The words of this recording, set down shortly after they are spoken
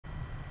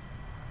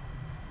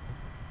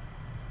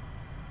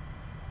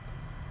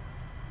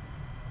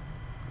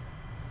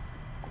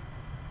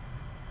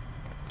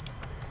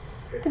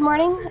Good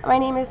morning. My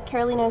name is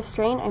Carolina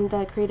Strain. I'm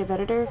the creative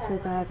editor for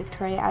the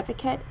Victoria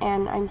Advocate,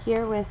 and I'm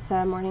here with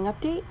a morning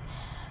update.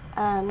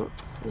 I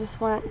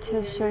just want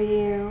to show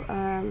you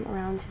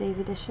around today's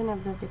edition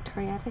of the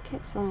Victoria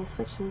Advocate. So let me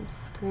switch some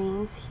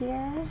screens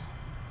here.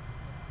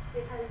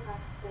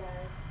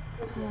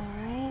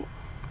 Alright.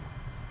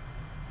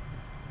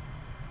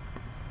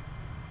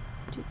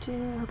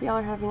 Hope y'all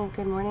are having a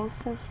good morning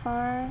so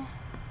far.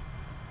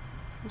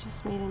 I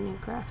just made a new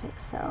graphic,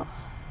 so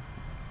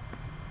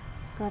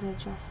I've got to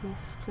adjust my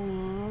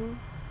screen.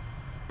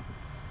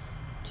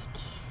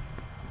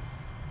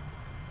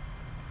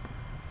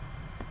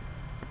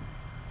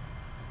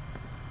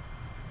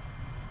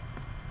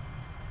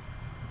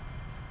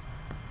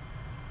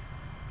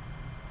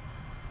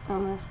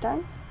 Almost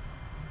done.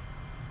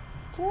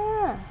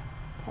 Yeah.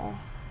 Okay.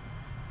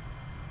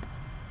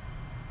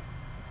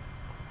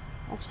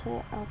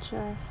 Actually, I'll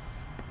just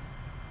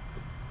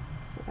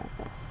see about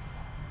this.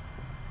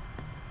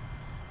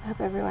 I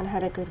hope everyone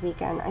had a good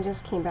weekend. I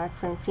just came back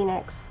from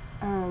Phoenix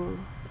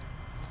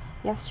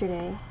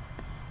yesterday.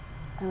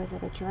 I was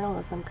at a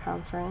journalism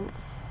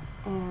conference,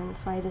 and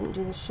so I didn't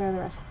do the show the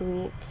rest of the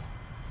week.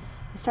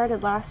 I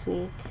started last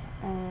week,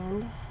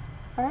 and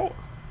alright,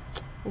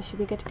 we should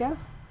be good to go.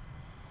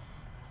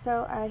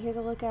 So here's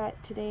a look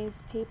at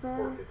today's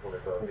paper.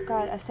 We've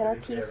got a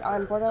centerpiece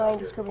on borderline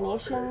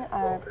discrimination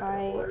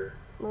by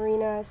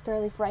Marina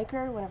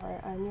Starleaf-Riker, one of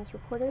our news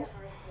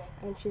reporters,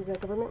 and she's a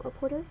government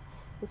reporter.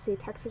 Let's see,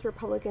 Texas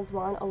Republicans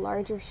won a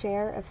larger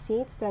share of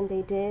seats than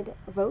they did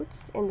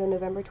votes in the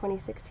November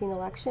 2016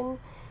 election,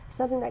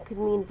 something that could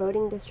mean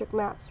voting district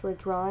maps were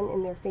drawn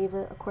in their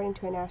favor according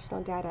to a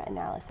national data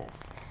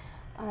analysis.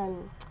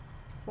 So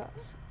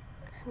that's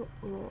kind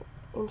of an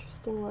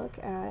interesting look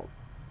at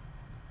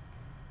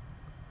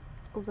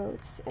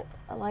votes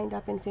lined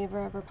up in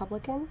favor of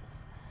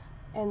Republicans.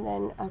 And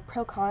then a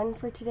pro-con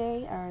for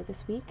today,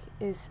 this week,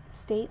 is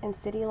state and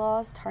city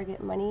laws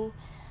target money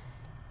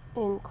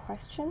in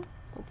question.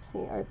 Let's see,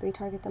 they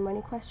target the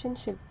money question.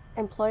 Should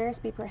employers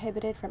be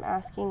prohibited from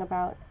asking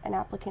about an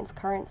applicant's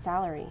current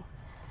salary?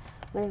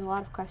 There's a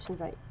lot of questions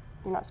that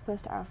you're not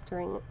supposed to ask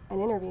during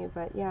an interview,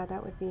 but yeah,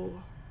 that would be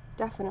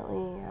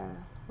definitely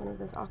one of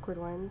those awkward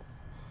ones.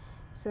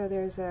 So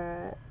there's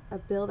a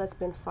bill that's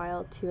been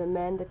filed to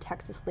amend the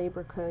Texas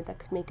Labor Code that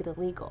could make it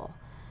illegal,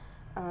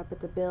 but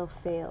the bill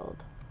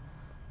failed.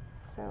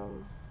 So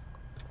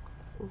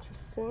it's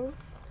interesting.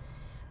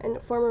 And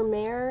former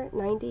mayor,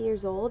 90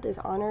 years old, is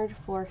honored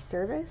for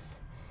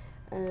service.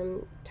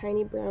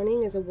 Tiny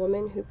Browning is a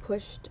woman who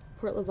pushed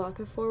Port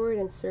Lavaca forward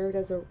and served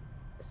as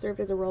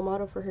a role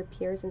model for her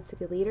peers and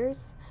city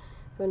leaders.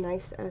 So a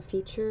nice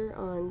feature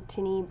on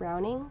Tiny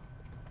Browning.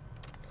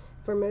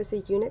 Formosa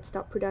unit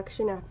stopped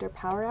production after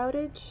power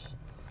outage.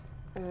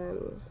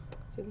 So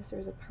I guess there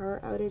was a power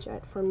outage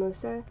at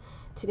Formosa.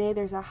 Today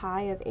there's a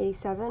high of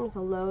 87 with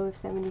a low of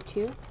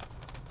 72.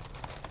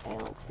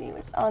 And let's see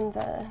what's on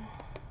the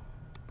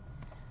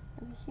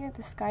over here,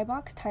 the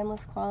Skybox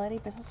Timeless Quality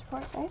Business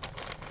Report. Nice.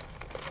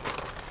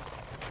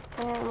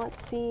 And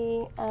let's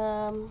see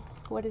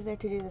what is there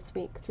to do this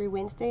week. Through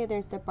Wednesday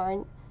there's the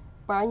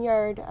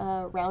Barnyard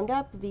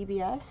Roundup,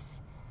 VBS.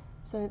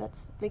 So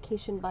that's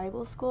Vacation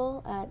Bible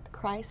School at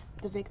Christ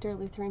the Victor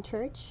Lutheran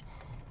Church.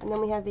 And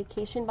then we have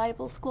Vacation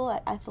Bible School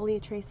at Athalia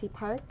Tracy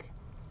Park.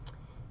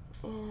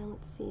 And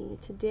let's see,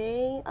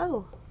 today,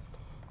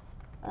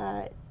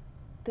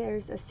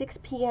 there's a 6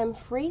 p.m.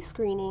 free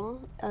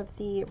screening of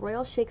the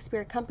Royal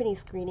Shakespeare Company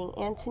screening,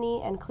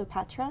 Antony and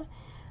Cleopatra.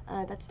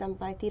 That's done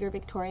by Theatre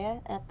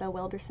Victoria at the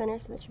Welder Center,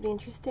 so that should be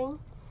interesting.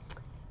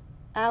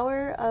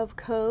 Hour of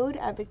Code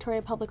at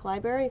Victoria Public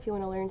Library if you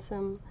want to learn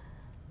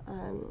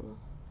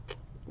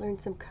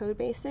some code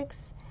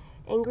basics.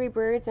 Angry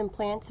Birds and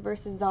Plants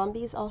vs.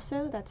 Zombies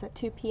also, that's at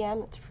 2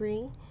 p.m., it's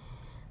free.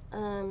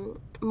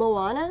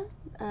 Moana,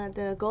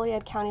 the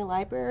Goliad County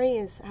Library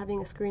is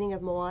having a screening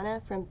of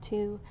Moana from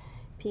 2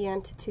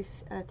 p.m. to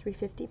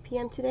 3:50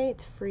 p.m. today,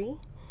 it's free.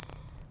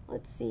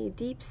 Let's see,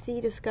 Deep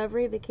Sea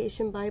Discovery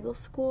Vacation Bible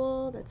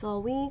School, that's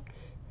all week.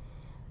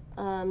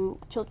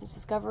 Children's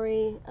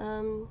Discovery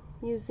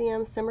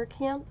Museum Summer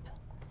Camp.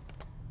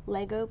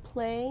 Lego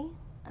Play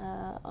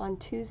on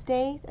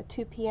Tuesday at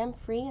 2 p.m.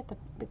 free at the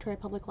Victoria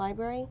Public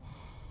Library.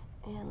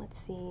 And let's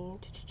see,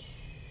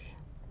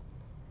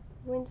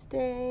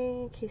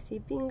 Wednesday,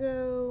 KC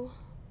Bingo.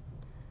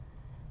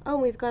 Oh,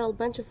 we've got a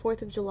bunch of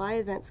 4th of July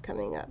events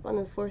coming up. On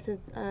the 4th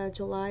of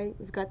July,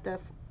 we've got the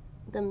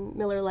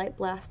Miller Lite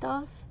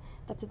Blast-Off.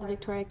 That's at the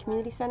Victoria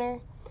Community Center.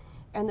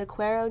 And the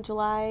Cuero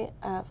July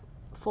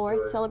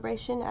 4th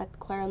celebration at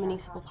Cuero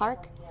Municipal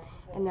Park.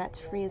 And that's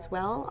free as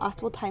well.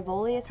 Ostwald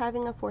Tivoli is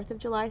having a 4th of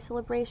July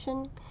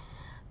celebration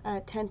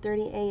at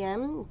 10:30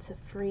 a.m. It's a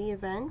free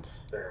event.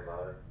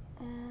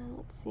 And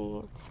let's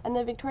see. And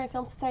the Victoria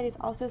Film Society is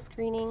also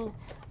screening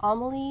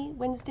Amelie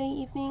Wednesday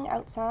evening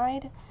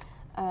outside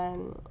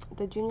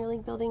the Junior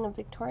League building of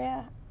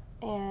Victoria.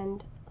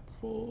 And let's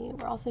see,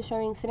 we're also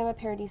showing Cinema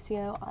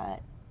Paradiso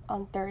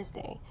on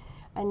Thursday.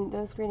 And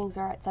those screenings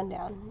are at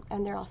sundown,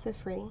 and they're also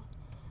free.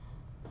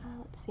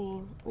 Let's Let's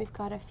see, we've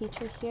got a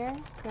feature here.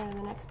 Go to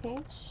the next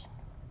page.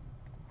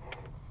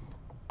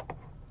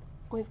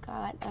 We've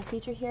got a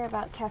feature here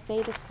about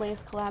cafe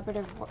displays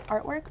collaborative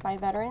artwork by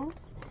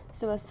veterans.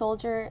 So a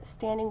soldier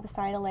standing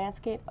beside a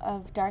landscape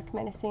of dark,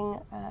 menacing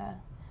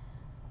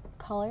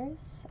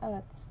colors.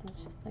 Oh, it's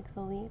just like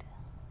the lead.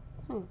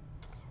 So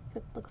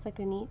it looks like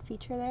a neat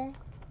feature there.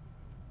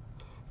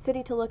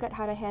 City to look at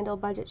how to handle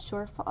budget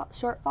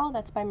shortfall.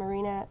 That's by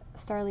Marina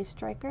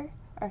Riker.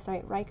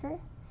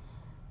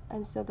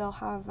 And so they'll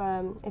have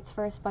its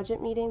first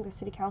budget meeting. The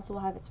City Council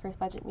will have its first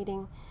budget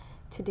meeting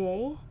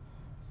today.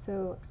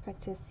 So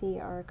expect to see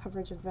our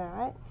coverage of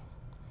that.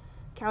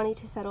 County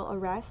to settle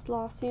arrest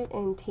lawsuit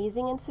and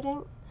tasing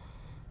incident.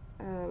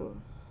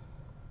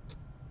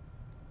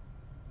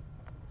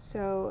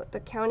 So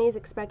the county is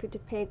expected to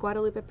pay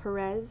Guadalupe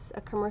Perez,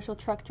 a commercial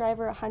truck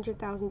driver,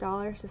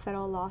 $100,000 to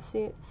settle a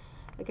lawsuit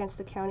against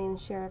the county and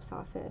the sheriff's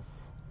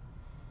office.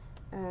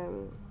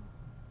 Oh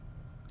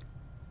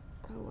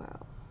wow,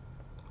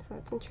 so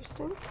that's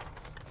interesting.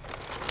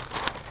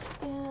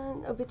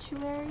 And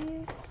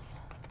obituaries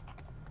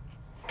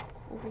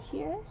over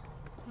here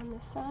on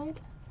this side.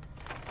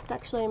 It's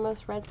actually a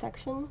most read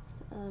section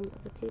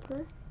of the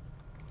paper.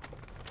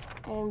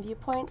 And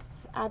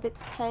viewpoints,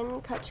 Abbott's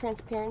pen cut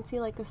transparency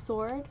like a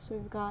sword. So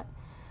we've got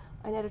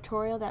an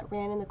editorial that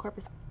ran in the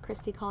Corpus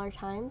Christi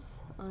Caller-Times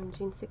on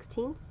June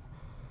 16th.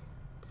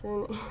 It's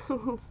an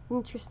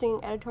interesting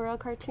editorial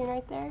cartoon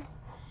right there.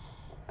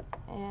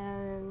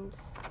 And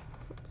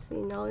let's see,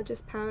 knowledge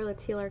is power,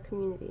 let's heal our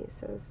communities.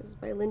 So this is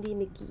by Lindy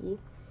McGee.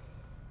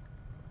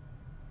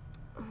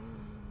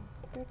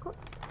 Very cool.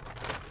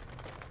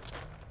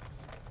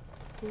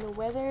 And the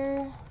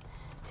weather,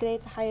 today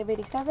it's a high of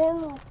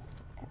 87,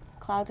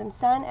 clouds and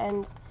sun,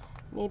 and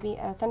maybe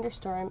a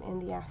thunderstorm in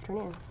the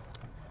afternoon.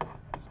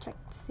 Let's check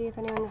to see if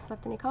anyone has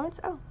left any comments.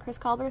 Oh, Chris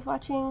Colbert is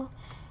watching.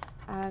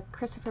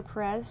 Christopher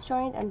Perez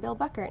joined, and Bill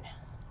Buckert.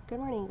 Good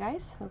morning,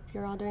 guys. Hope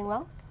you're all doing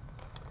well.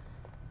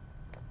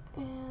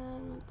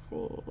 And let's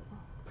see.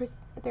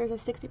 There's a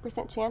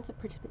 60% chance of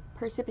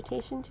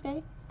precipitation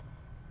today.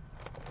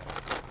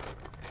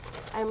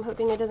 I'm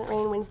hoping it doesn't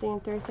rain Wednesday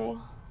and Thursday,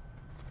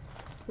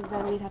 because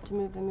then we'd have to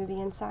move the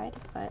movie inside,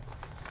 but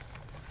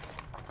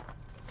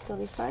it'll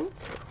be fun.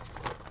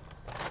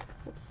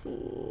 Let's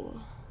see.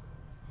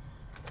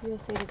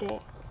 USA Today.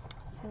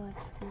 So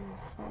let's move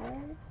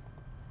forward.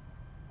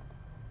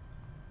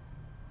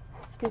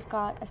 So we've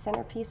got a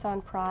centerpiece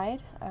on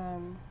Pride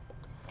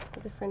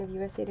at the front of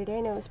USA Today.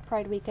 I know it was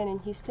Pride weekend in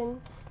Houston.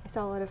 I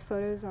saw a lot of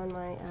photos on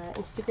my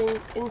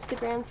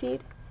Instagram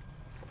feed.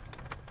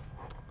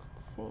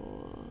 Let's see.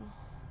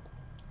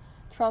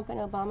 Trump and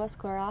Obama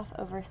square off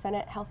over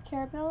Senate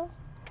healthcare bill.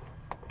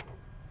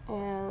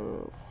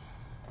 And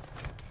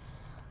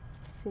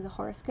see the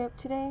horoscope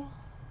today.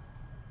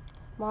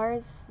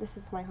 Mars, this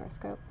is my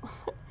horoscope.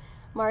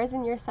 Mars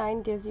in your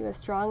sign gives you a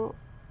strong,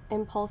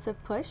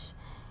 impulsive push.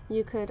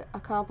 You could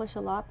accomplish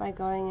a lot by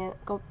going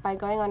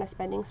on a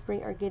spending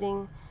spree or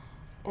getting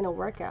in a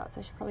workout.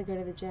 So I should probably go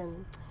to the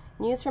gym.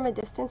 News from a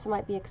distance, it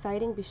might be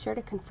exciting. Be sure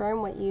to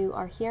confirm what you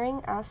are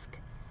hearing. Ask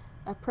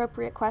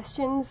appropriate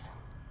questions.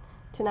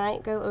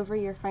 Tonight, go over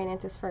your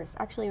finances first.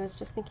 Actually, I was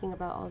just thinking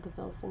about all the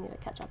bills I need to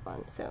catch up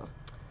on. So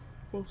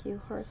thank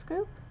you,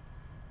 horoscope.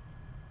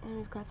 And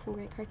we've got some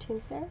great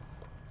cartoons there.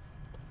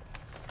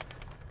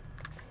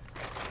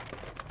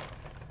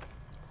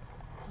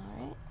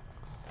 Alright.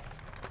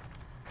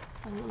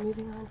 I'm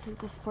moving on to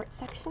the sports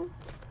section.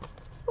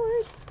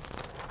 Sports!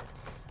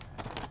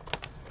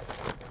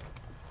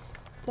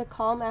 The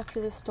calm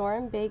after the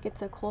storm. Bay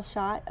gets a cool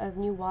shot of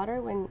new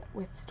water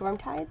with storm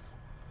tides.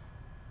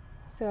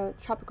 So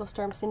Tropical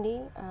Storm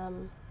Cindy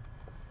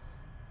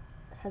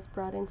has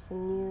brought in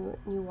some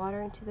new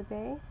water into the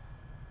bay.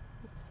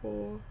 Let's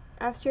see.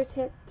 Astros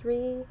hit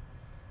 3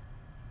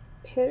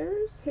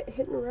 hitters?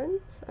 Hit and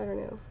runs? I don't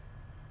know.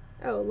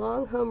 Oh,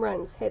 long home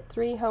runs. Hit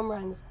 3 home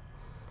runs.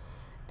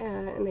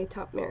 And they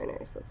topped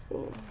Mariners. Let's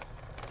see.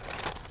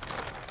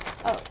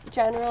 Oh,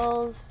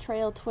 Generals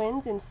trail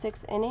Twins in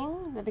 6th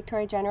inning. The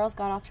Victoria Generals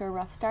got off to a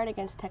rough start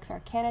against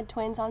Texarkana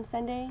Twins on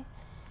Sunday.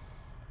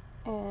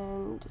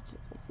 And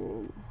let's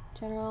see,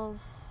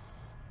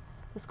 Generals,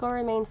 the score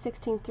remained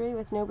 16-3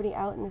 with nobody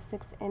out in the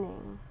 6th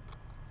inning.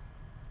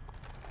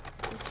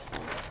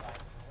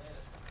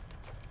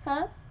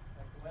 Huh?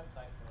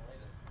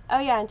 Oh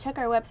yeah, and check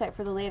our website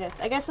for the latest.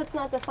 I guess that's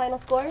not the final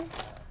score.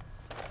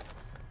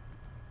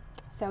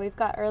 So we've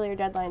got earlier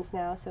deadlines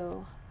now,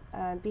 so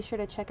be sure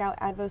to check out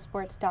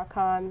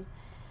advosports.com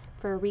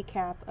for a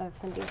recap of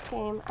Sunday's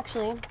game.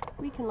 Actually,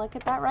 we can look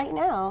at that right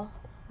now.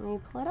 Let me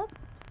pull it up.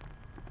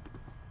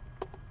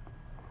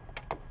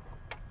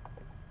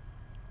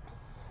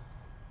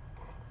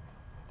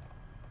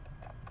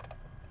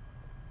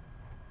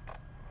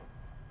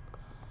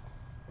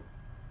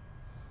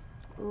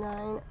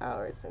 Nine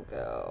hours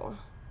ago.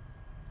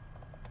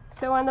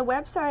 So on the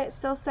website it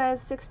still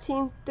says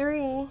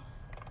 16-3.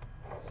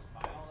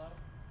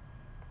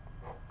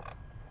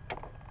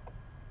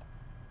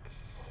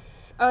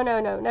 Oh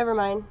no, never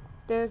mind.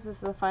 This is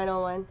the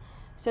final one.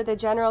 So the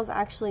Generals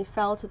actually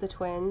fell to the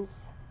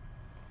Twins.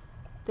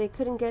 They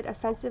couldn't get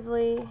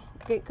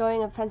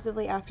going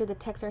offensively after the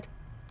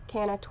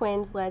Texarkana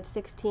Twins led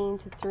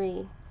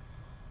 16-3.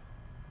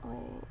 Wait,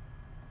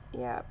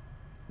 yeah.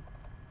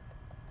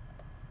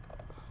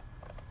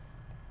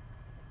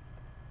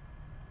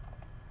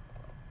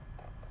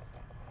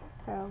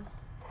 So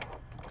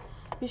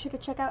be sure to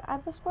check out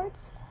Advo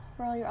Sports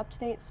for all your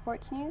up-to-date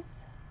sports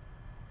news.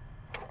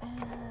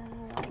 And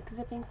we're like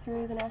zipping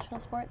through the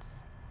national sports.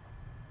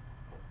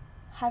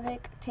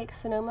 Havoc takes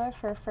Sonoma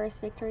for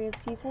first victory of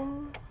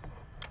season.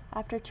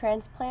 After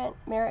transplant,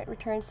 Merritt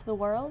returns to the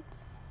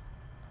Worlds.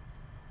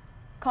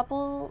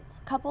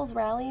 Couples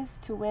rallies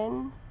to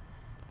win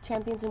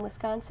champions in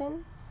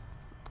Wisconsin.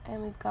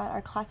 And we've got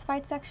our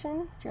classified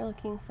section. If you're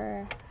looking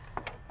for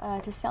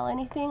to sell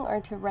anything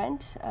or to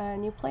rent a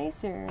new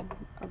place or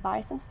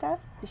buy some stuff,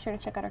 be sure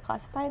to check out our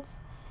classifieds.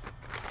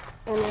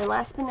 And then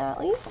last but not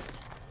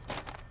least,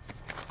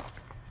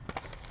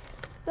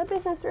 the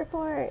business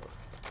report.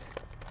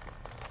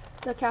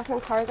 So Catherine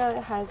Cargo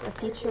has a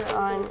feature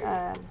on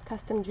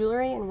custom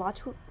jewelry and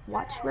watch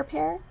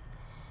repair,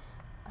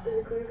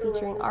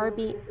 featuring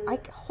RB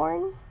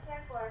Eichhorn.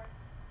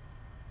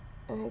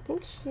 And I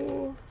think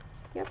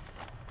yep.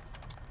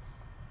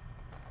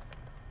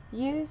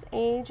 Use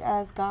age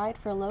as guide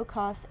for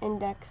low-cost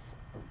index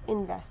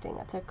investing.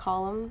 That's a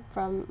column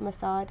from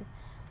Masoud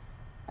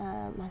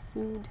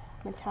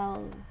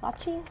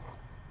Matalbachi.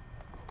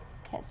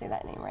 Can't say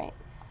that name right.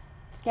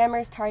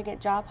 Scammers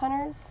target job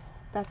hunters.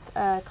 That's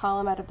a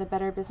column out of the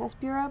Better Business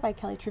Bureau by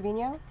Kelly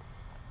Trevino.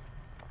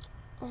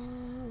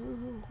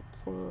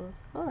 Let's see.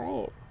 All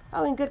right.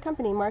 Oh, in good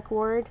company. Mark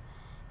Ward,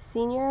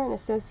 Senior and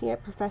Associate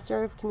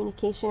Professor of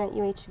Communication at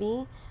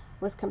UHV,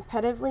 was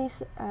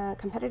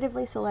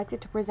competitively selected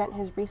to present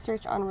his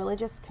research on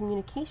religious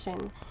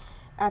communication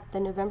at the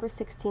November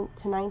 16th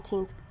to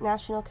 19th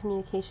National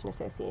Communication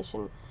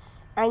Association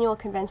Annual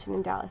Convention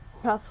in Dallas.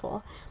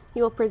 Mouthful.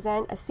 He will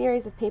present a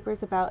series of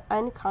papers about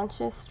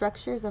unconscious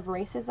structures of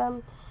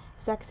racism,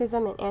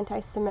 sexism, and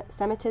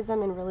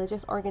anti-Semitism in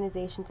religious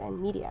organizations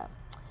and media.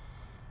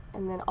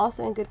 And then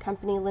also in good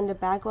company, Linda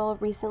Bagwell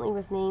recently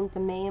was named the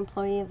May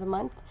Employee of the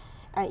Month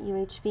at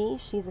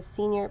UHV. She's a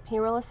senior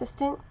payroll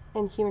assistant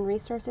in human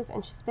resources,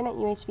 and she's been at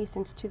UHV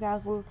since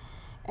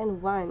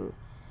 2001.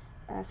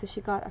 So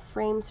she got a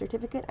framed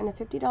certificate and a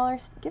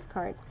 $50 gift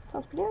card.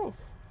 Sounds pretty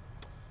nice.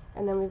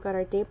 And then we've got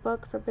our date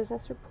book for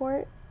business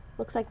report.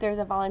 Looks like there's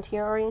a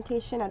volunteer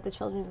orientation at the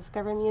Children's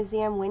Discovery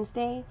Museum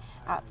Wednesday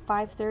at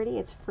 5:30.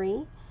 It's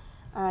free.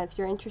 If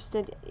you're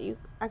interested, you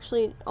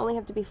actually only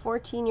have to be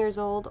 14 years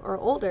old or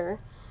older.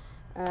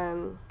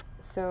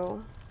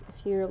 So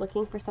if you're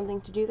looking for something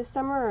to do this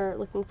summer or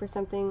looking for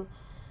something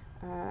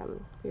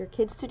for your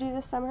kids to do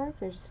this summer, if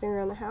they're just sitting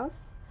around the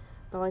house,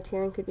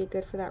 volunteering could be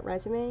good for that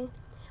resume.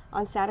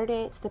 On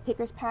Saturday, it's the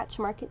Pickers Patch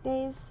Market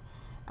Days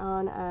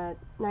on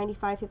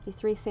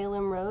 9553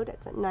 Salem Road.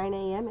 It's at 9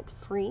 a.m. It's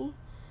free.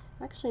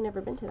 I've actually never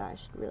been to that. I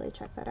should really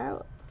check that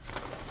out.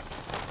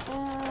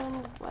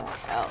 And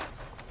what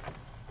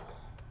else?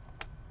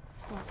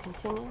 We'll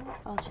continue.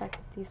 I'll check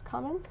these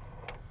comments.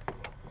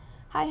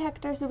 Hi,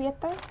 Hector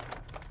Zubieta.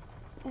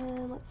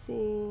 And let's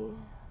see.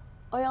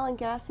 Oil and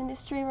gas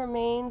industry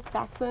remains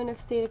backbone of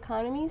state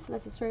economy. So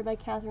that's a story by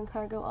Catherine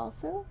Cargo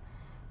also.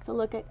 It's a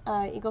look at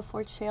Eagle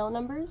Ford shale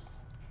numbers.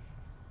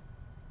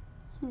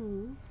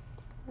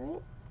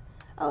 Right.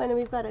 Oh, and then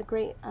we've got a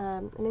great,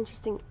 an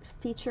interesting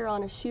feature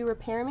on a shoe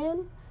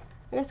repairman.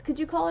 I guess, could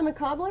you call him a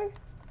cobbler?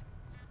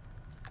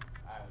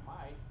 I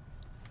might.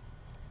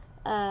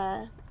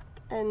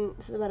 And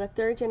this is about a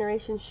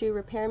third-generation shoe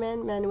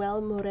repairman,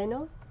 Manuel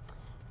Moreno.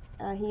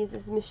 He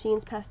uses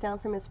machines passed down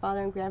from his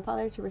father and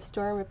grandfather to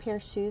restore and repair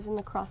shoes in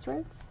the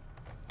crossroads.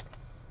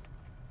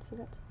 So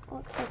that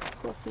looks like a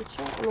cool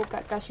feature. And we've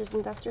got gushers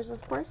and dusters,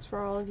 of course,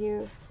 for all of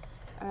you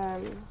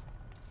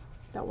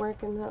that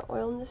work in the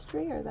oil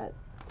industry or that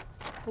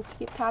like to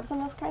keep tabs on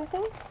those kind of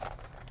things.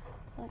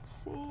 Let's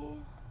see.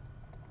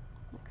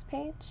 Next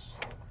page.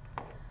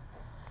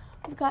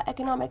 We've got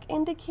economic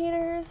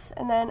indicators,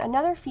 and then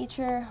another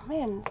feature.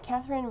 Man,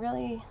 Catherine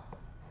really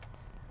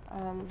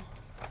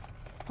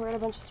wrote a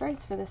bunch of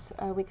stories for this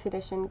week's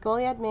edition.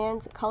 Goliad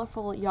Man's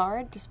colorful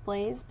yard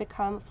displays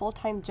become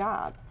full-time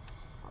job.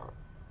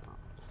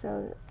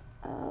 So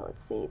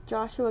let's see.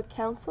 Joshua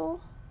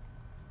Council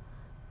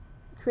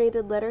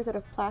created letters out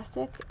of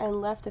plastic and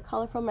left a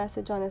colorful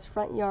message on his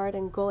front yard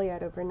in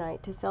Goliad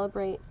overnight to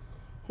celebrate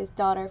his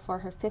daughter for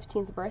her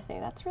 15th birthday.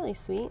 That's really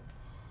sweet.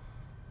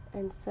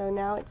 And so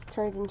now it's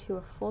turned into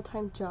a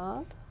full-time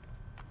job.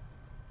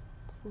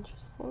 It's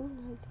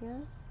interesting idea.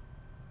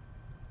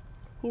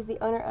 He's the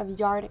owner of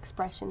Yard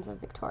Expressions of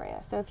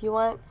Victoria. So if you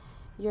want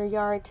your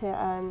yard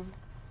to,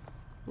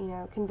 you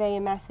know, convey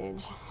a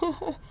message,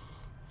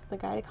 it's the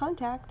guy to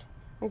contact.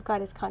 We've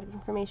got his contact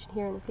information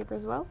here in the paper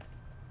as well.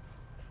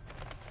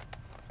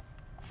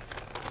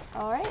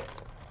 All right.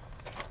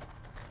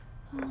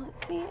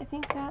 Let's see. I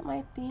think that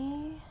might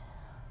be.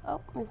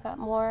 Oh, we've got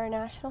more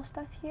national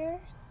stuff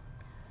here.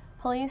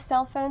 Police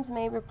cell phones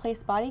may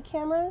replace body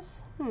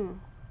cameras.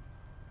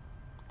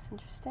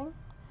 interesting.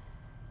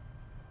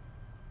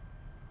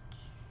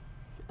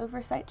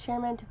 Oversight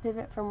chairman to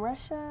pivot from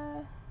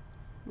Russia.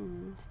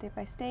 State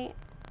by state.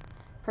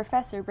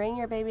 Professor, bring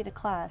your baby to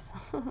class.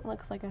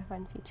 Looks like a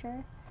fun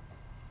feature.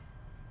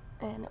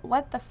 And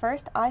what the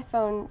first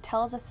iPhone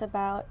tells us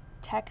about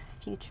tech's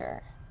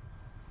future.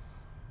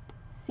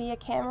 See a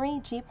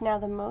Camry, Jeep now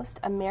the most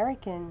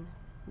American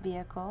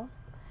vehicle.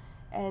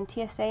 And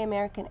TSA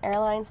American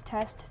Airlines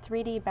test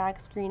 3D bag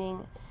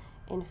screening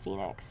in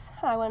Phoenix.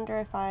 I wonder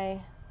if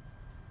I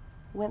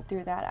went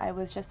through that. I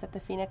was just at the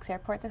Phoenix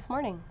airport this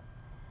morning.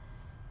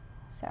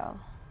 So,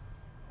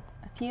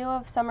 a few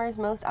of summer's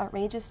most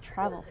outrageous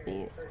travel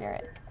fees,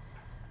 Spirit.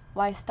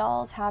 Why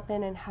stalls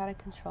happen and how to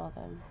control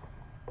them.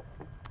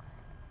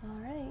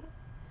 Alright.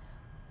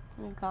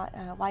 We've got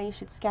why you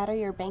should scatter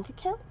your bank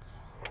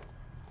accounts.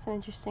 Some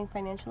interesting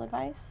financial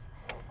advice.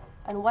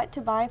 And what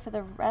to buy for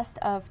the rest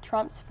of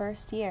Trump's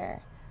first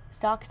year.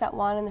 Stocks that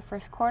won in the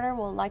first quarter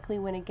will likely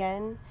win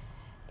again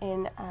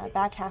in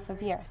back half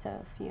of year.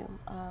 So if you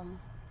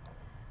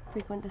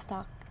frequent the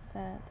stock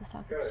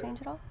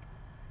exchange at all.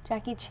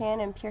 Jackie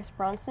Chan and Pierce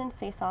Brosnan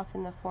face off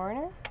in The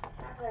Foreigner.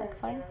 Looks like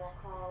fun.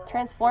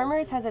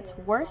 Transformers has its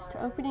worst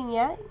opening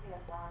yet.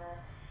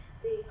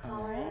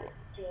 Alright.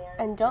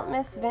 And don't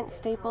miss Vince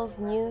Staples'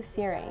 new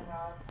theory.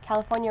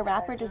 California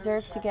rapper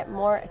deserves to get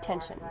more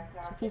attention.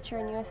 It's a feature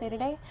in USA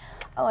Today.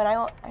 Oh, and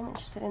I'm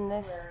interested in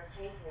this.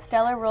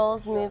 Stellar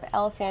roles move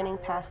Elle Fanning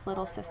past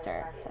Little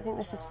Sister. So I think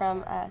this is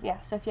from,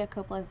 Sofia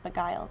Coppola's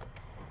Beguiled,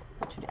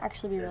 which would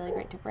actually be really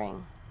great to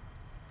bring.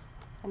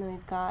 And then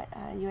we've got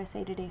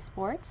USA Today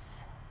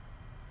Sports.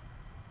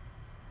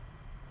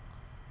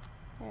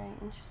 Very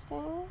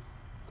interesting.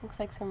 Looks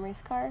like some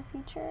race car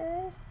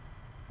feature.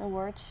 An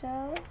awards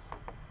show.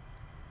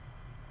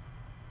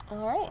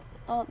 Alright,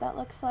 well that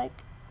looks like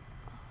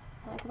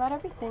about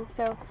everything.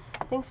 So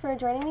thanks for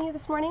joining me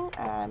this morning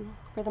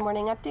for the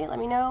morning update. Let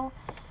me know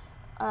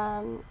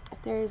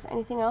if there's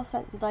anything else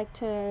that you'd like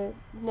to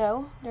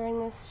know during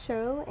this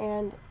show,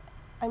 and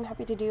I'm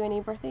happy to do any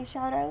birthday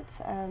shout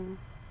outs. And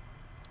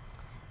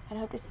I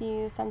hope to see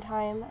you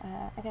sometime,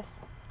 I guess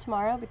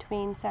tomorrow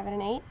between 7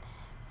 and 8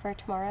 for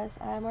tomorrow's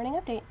morning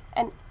update.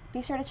 And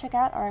be sure to check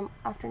out our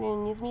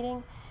afternoon news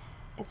meeting.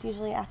 It's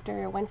usually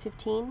after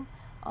 1:15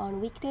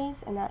 on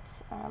weekdays, and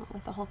that's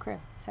with the whole crew.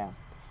 So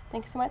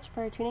thanks so much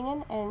for tuning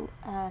in,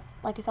 and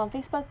like us on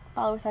Facebook,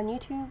 follow us on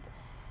YouTube,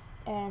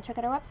 and check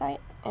out our website.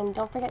 And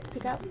don't forget to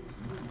pick up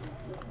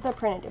the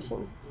print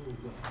edition.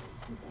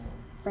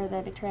 For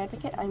the Victoria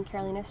Advocate, I'm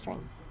Carolina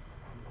Strain.